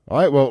All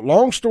right, well,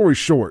 long story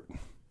short,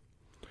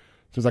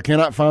 since I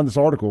cannot find this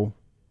article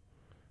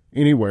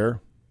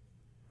anywhere,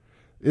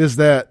 is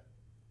that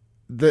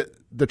the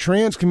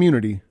trans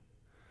community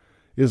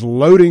is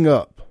loading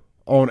up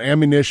on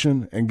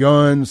ammunition and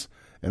guns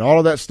and all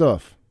of that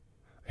stuff.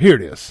 Here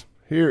it is.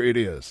 Here it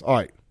is. All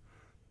right.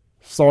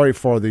 Sorry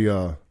for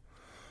the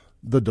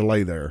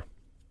delay there.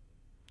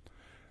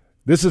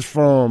 This is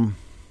from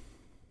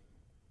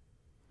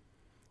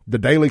the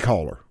Daily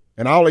Caller,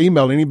 and I'll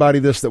email anybody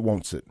this that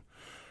wants it.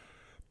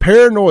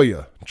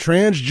 Paranoia,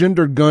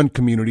 transgender gun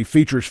community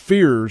features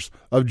fears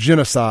of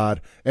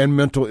genocide and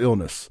mental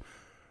illness.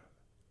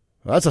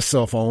 That's a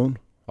cell phone.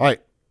 All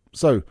right.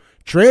 So,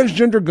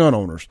 transgender gun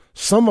owners,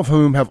 some of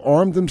whom have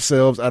armed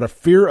themselves out of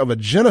fear of a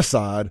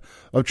genocide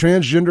of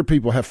transgender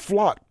people, have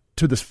flocked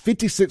to this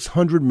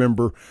 5,600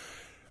 member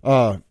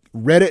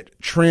Reddit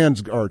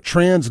trans gun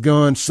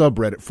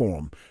subreddit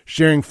forum,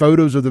 sharing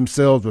photos of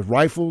themselves with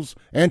rifles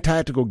and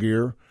tactical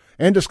gear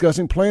and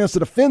discussing plans to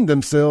defend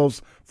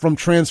themselves from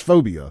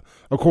transphobia,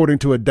 according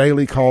to a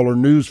Daily Caller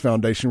News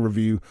Foundation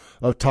review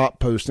of top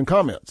posts and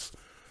comments.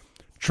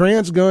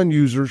 Trans gun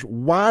users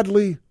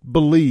widely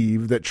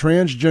believe that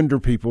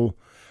transgender people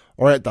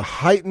are at the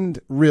heightened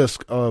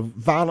risk of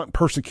violent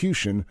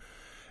persecution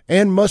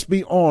and must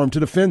be armed to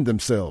defend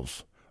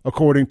themselves,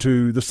 according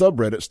to the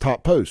subreddit's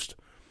top post.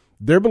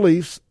 Their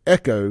beliefs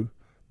echo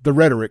the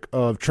rhetoric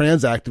of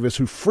trans activists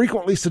who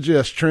frequently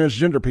suggest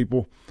transgender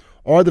people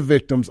are the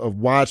victims of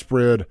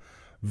widespread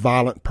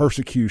violent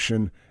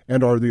persecution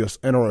and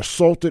are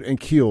assaulted and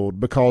killed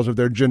because of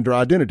their gender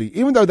identity,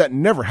 even though that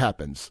never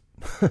happens.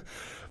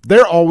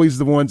 They're always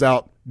the ones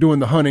out doing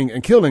the hunting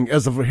and killing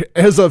as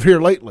of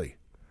here lately.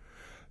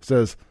 It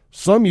says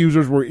some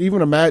users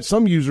even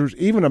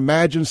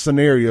imagine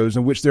scenarios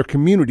in which their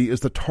community is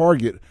the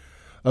target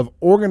of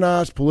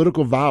organized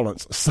political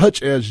violence,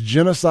 such as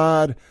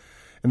genocide,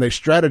 and they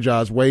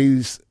strategize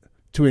ways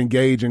to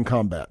engage in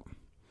combat.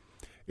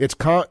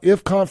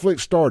 If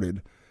conflict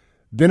started,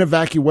 then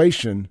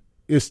evacuation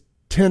is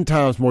 10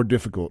 times more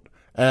difficult.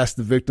 Asked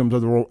the victims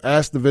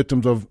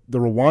of the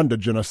Rwanda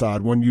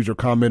genocide, one user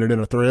commented in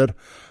a thread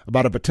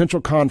about a potential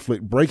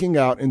conflict breaking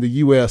out in the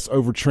U.S.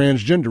 over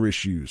transgender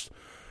issues.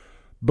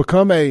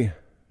 Become a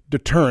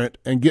deterrent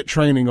and get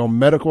training on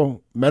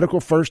medical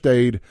first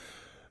aid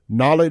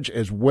knowledge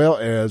as well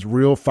as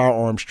real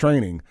firearms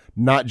training,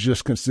 not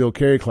just concealed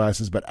carry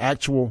classes, but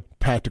actual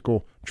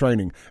tactical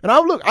training. And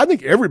I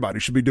think everybody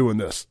should be doing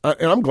this.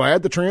 And I'm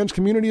glad the trans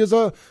community is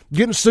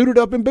getting suited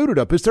up and booted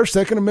up. It's their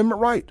Second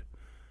Amendment right.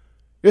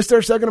 It's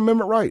their Second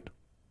Amendment right.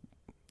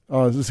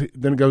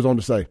 Then it goes on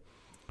to say,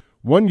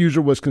 one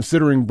user was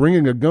considering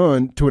bringing a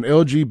gun to an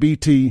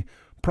LGBT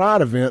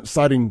pride event,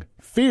 citing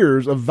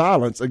fears of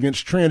violence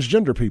against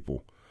transgender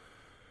people.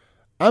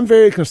 I'm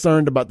very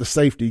concerned about the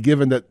safety,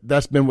 given that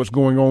that's been what's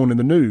going on in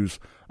the news.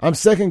 I'm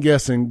second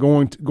guessing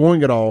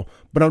going at all,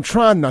 but I'm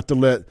trying not to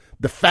let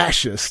the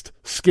fascist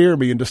scare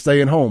me into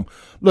staying home.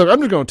 Look, I'm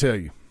just going to tell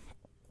you,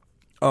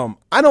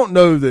 I don't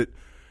know that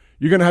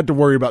you're going to have to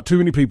worry about too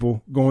many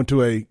people going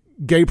to a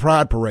gay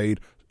pride parade,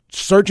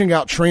 searching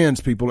out trans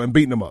people and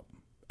beating them up.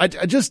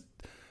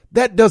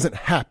 That doesn't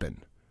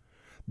happen.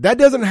 That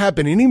doesn't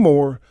happen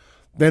anymore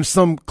than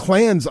some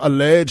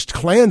alleged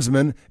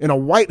Klansman in a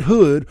white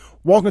hood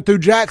walking through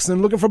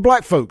Jackson looking for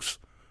black folks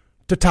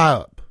to tie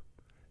up.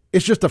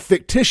 It's just a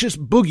fictitious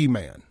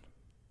boogeyman.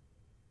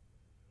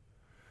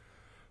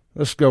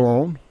 Let's go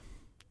on.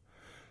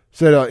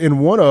 Said in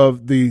one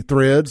of the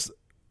threads,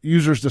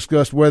 users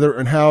discussed whether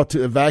and how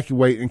to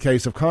evacuate in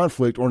case of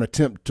conflict or an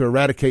attempt to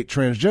eradicate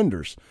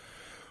transgenders.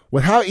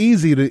 With how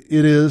easy it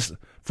is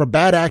for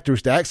bad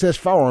actors to access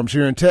firearms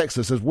here in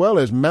Texas, as well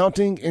as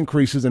mounting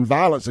increases in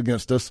violence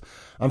against us,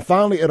 I'm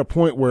finally at a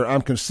point where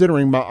I'm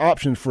considering my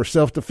options for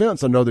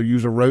self-defense, another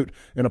user wrote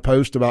in a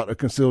post about a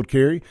concealed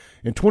carry.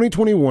 In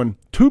 2021,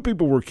 2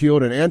 people were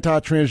killed in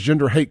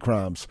anti-transgender hate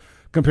crimes,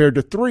 compared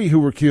to 3 who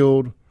were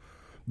killed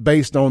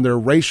based on their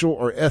racial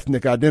or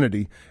ethnic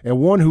identity, and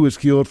 1 who was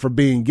killed for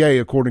being gay,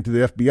 according to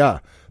the FBI.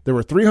 There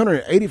were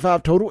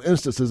 385 total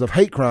instances of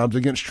hate crimes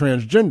against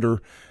transgender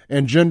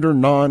and gender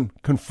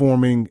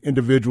non-conforming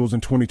individuals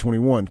in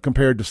 2021,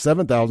 compared to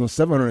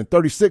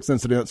 7,736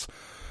 incidents.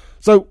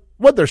 So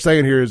what they're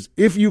saying here is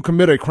if you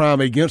commit a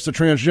crime against a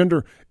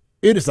transgender,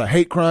 it is a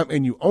hate crime,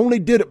 and you only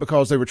did it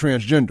because they were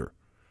transgender.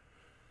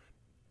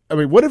 I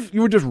mean, what if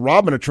you were just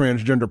robbing a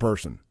transgender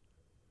person?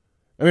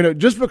 I mean,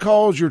 just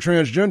because you're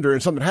transgender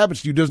and something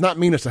happens to you does not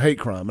mean it's a hate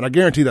crime. And I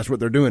guarantee that's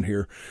what they're doing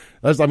here.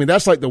 That's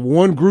like the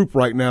one group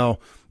right now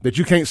that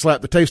you can't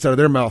slap the taste out of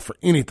their mouth for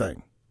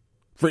anything.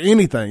 For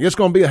anything. It's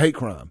going to be a hate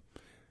crime.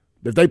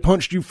 If they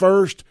punched you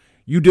first,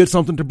 you did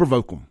something to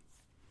provoke them.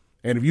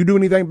 And if you do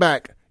anything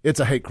back, it's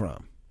a hate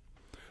crime.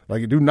 Like,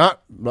 you do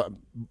not,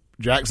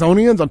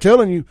 Jacksonians, I'm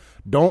telling you,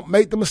 don't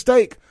make the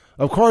mistake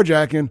of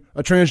carjacking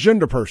a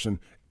transgender person.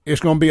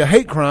 It's going to be a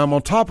hate crime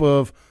on top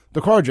of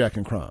the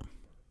carjacking crime.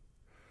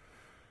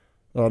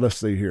 Let's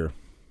see here.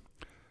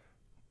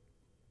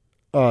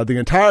 The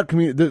entire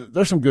community,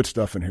 there's some good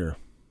stuff in here.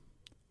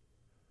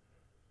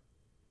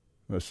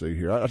 Let's see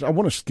here. I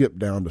want to skip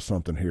down to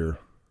something here.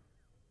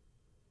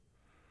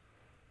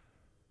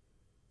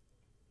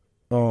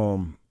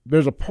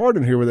 There's a part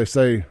in here where they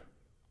say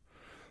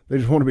they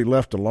just want to be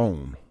left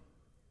alone.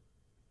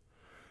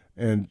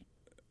 And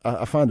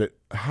I find it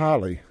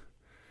highly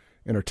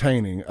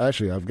entertaining.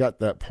 Actually, I've got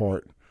that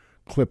part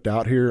clipped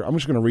out here. I'm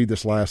just going to read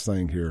this last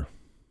thing here.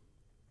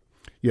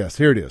 Yes,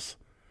 here it is.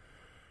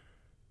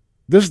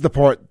 This is the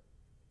part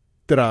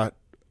that I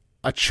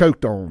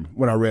choked on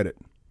when I read it.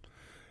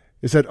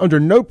 It said, under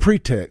no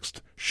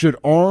pretext should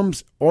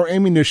arms or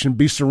ammunition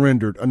be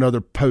surrendered, another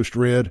post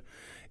read.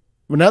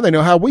 Well, now they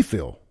know how we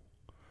feel.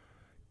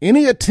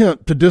 Any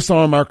attempt to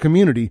disarm our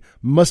community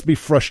must be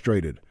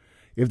frustrated.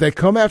 If they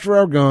come after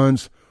our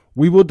guns,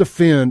 we will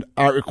defend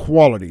our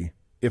equality.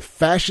 If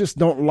fascists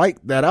don't like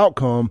that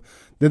outcome,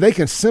 then they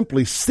can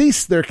simply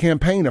cease their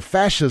campaign of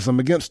fascism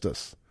against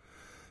us.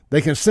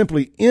 They can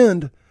simply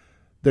end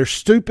their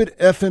stupid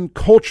effing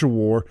culture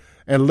war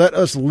and let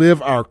us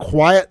live our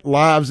quiet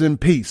lives in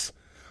peace.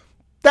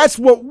 That's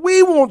what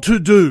we want to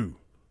do.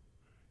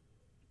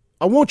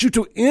 I want you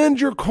to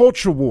end your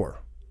culture war.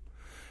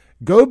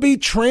 Go be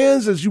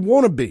trans as you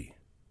want to be.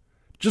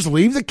 Just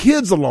leave the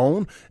kids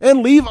alone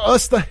and leave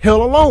us the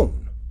hell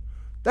alone.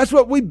 That's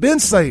what we've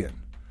been saying.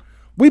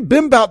 We've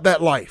been about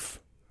that life.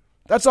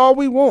 That's all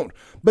we want.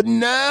 But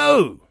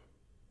no.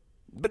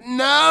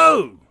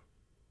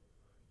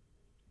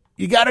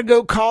 You got to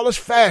go call us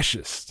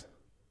fascists.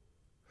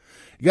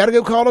 You got to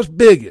go call us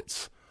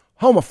bigots,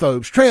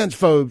 homophobes,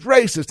 transphobes,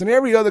 racists, and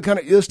every other kind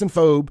of ist and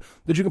phobe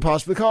that you can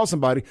possibly call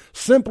somebody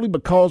simply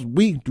because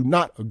we do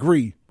not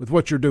agree with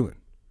what you're doing.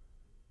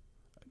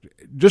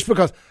 Just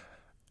because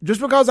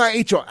I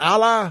ain't your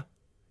ally,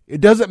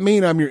 it doesn't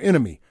mean I'm your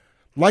enemy.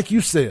 Like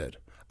you said,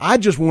 I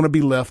just want to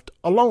be left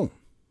alone.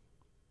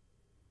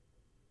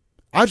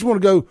 I just want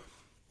to go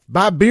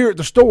buy beer at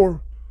the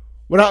store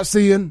without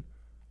seeing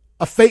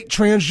a fake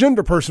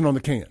transgender person on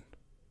the can.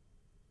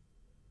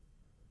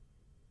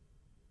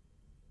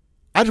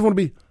 I just want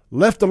to be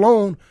left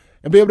alone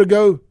and be able to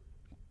go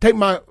take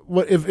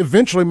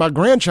eventually my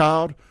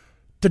grandchild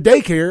to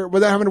daycare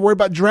without having to worry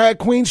about drag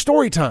queen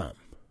story time.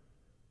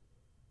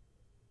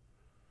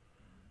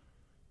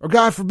 Or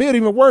God forbid,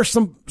 even worse,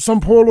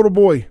 some poor little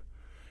boy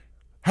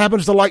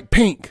happens to like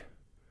pink.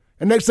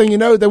 And next thing you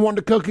know, they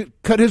want to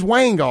cut his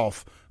wang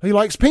off. He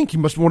likes pink. He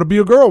must want to be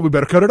a girl. We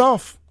better cut it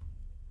off.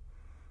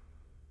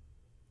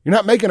 You're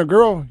not making a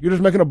girl. You're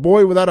just making a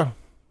boy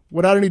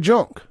without any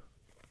junk.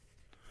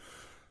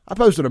 I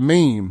posted a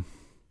meme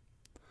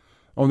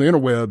on the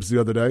interwebs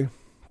the other day.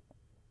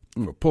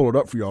 I'm going to pull it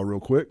up for y'all real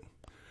quick.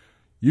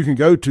 You can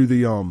go to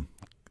the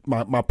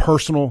my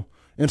personal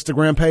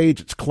Instagram page.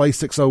 It's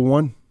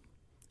Clay601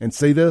 and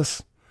see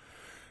this.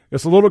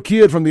 It's a little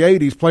kid from the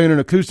 80s playing an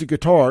acoustic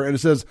guitar, and it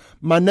says,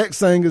 my next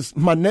song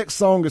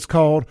is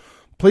called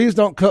Please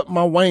Don't Cut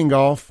My Wang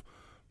Off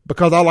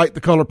Because I Like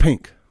the Color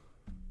Pink.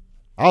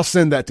 I'll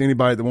send that to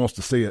anybody that wants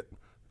to see it.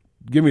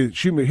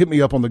 Hit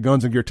me up on the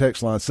Guns and Gear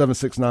text line,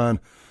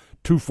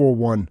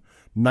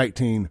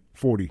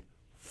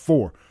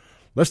 769-241-1944.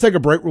 Let's take a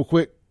break real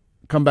quick,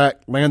 come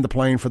back, land the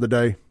plane for the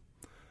day.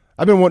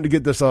 I've been wanting to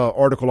get this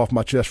article off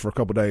my chest for a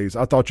couple days.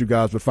 I thought you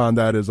guys would find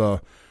that as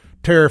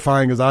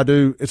terrifying as I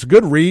do. It's a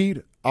good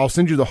read. I'll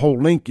send you the whole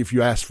link if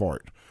you ask for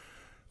it.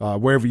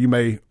 Wherever you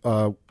may,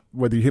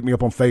 whether you hit me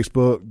up on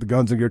Facebook, the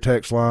Guns and Gear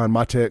text line,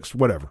 my text,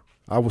 whatever.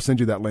 I will send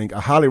you that link. I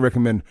highly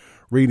recommend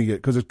reading it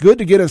because it's good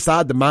to get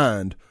inside the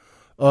mind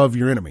of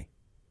your enemy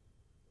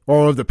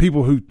or of the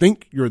people who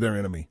think you're their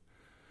enemy.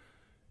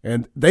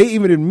 And they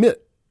even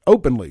admit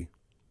openly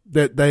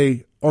that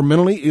they are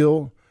mentally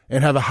ill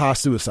and have a high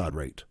suicide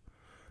rate.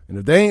 And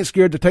if they ain't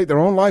scared to take their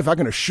own life, I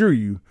can assure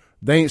you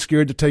they ain't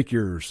scared to take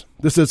yours.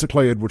 This is the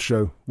Clay Edwards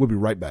Show. We'll be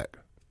right back.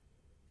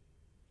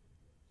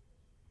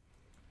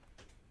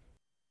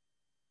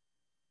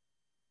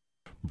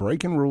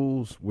 Breaking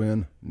rules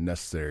when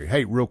necessary.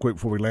 Hey, real quick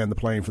before we land the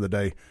plane for the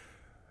day.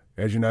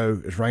 As you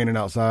know, it's raining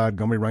outside.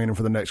 Going to be raining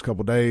for the next couple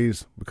of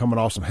days. We're coming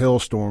off some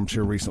hailstorms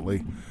here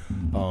recently.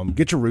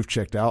 Get your roof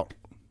checked out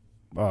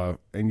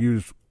and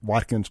use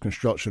Watkins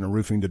Construction and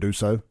Roofing to do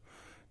so.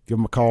 Give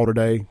them a call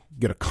today.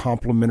 Get a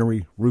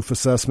complimentary roof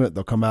assessment.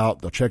 They'll come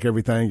out. They'll check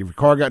everything. If your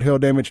car got hail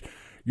damage,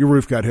 your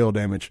roof got hail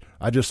damage.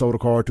 I just sold a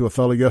car to a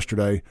fella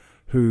yesterday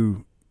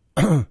who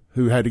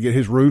had to get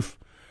his roof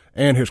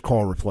and his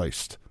car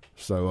replaced.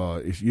 So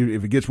if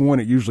it gets one,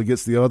 it usually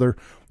gets the other.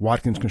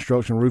 Watkins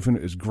Construction Roofing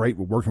is great.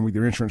 We're working with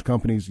your insurance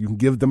companies. You can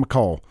give them a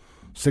call,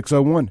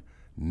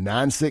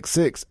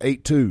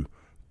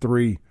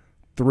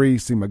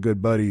 601-966-8233. See my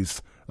good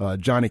buddies,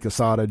 Johnny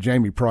Casada,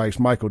 Jamie Price,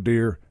 Michael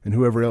Deere, and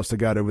whoever else they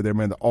got over there,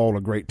 man. They're all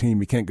a great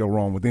team. You can't go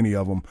wrong with any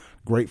of them.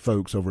 Great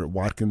folks over at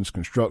Watkins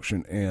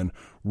Construction and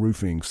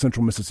Roofing,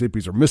 Central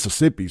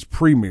Mississippi's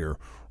premier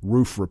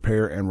roof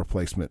repair and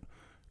replacement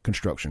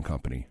construction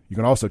company. You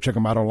can also check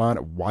them out online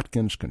at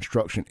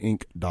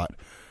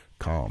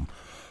watkinsconstructioninc.com.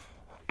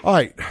 All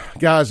right,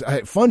 guys,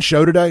 fun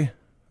show today.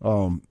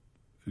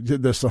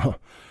 This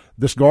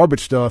garbage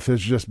stuff has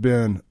just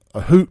been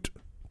a hoot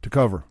to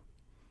cover.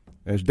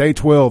 It's day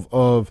 12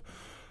 of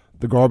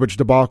the garbage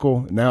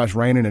debacle. Now it's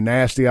raining and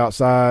nasty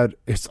outside.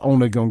 It's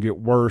only going to get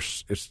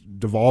worse. It's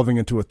devolving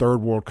into a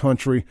third world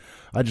country.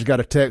 I just got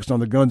a text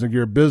on the Guns and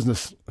Gear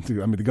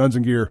the Guns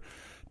and Gear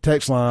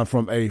text line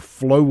from a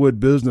Flowwood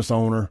business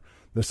owner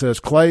that says,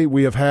 Clay,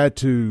 we have had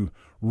to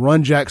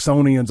run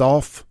Jacksonians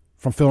off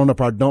from filling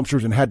up our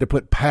dumpsters and had to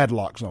put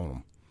padlocks on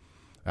them.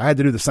 I had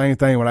to do the same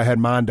thing when I had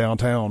mine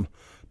downtown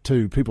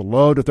too. People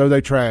love to throw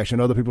their trash in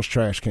other people's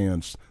trash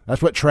cans.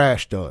 That's what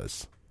trash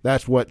does. All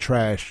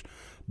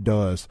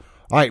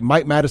right,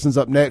 Mike Madison's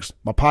up next.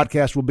 My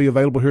podcast will be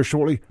available here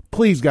shortly.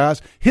 Please,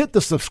 guys, hit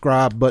the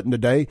subscribe button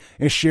today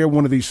and share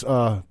one of these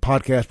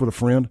podcasts with a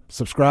friend.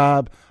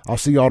 Subscribe. I'll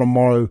see y'all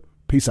tomorrow.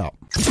 Peace out.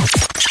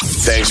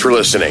 Thanks for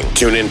listening.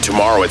 Tune in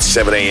tomorrow at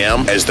 7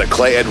 a.m. as the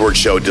Clay Edwards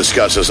Show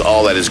discusses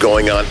all that is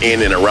going on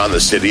in and around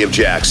the city of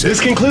Jackson. This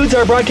concludes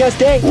our broadcast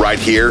day. Right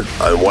here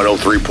on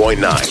 103.9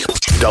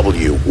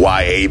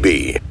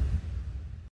 WYAB.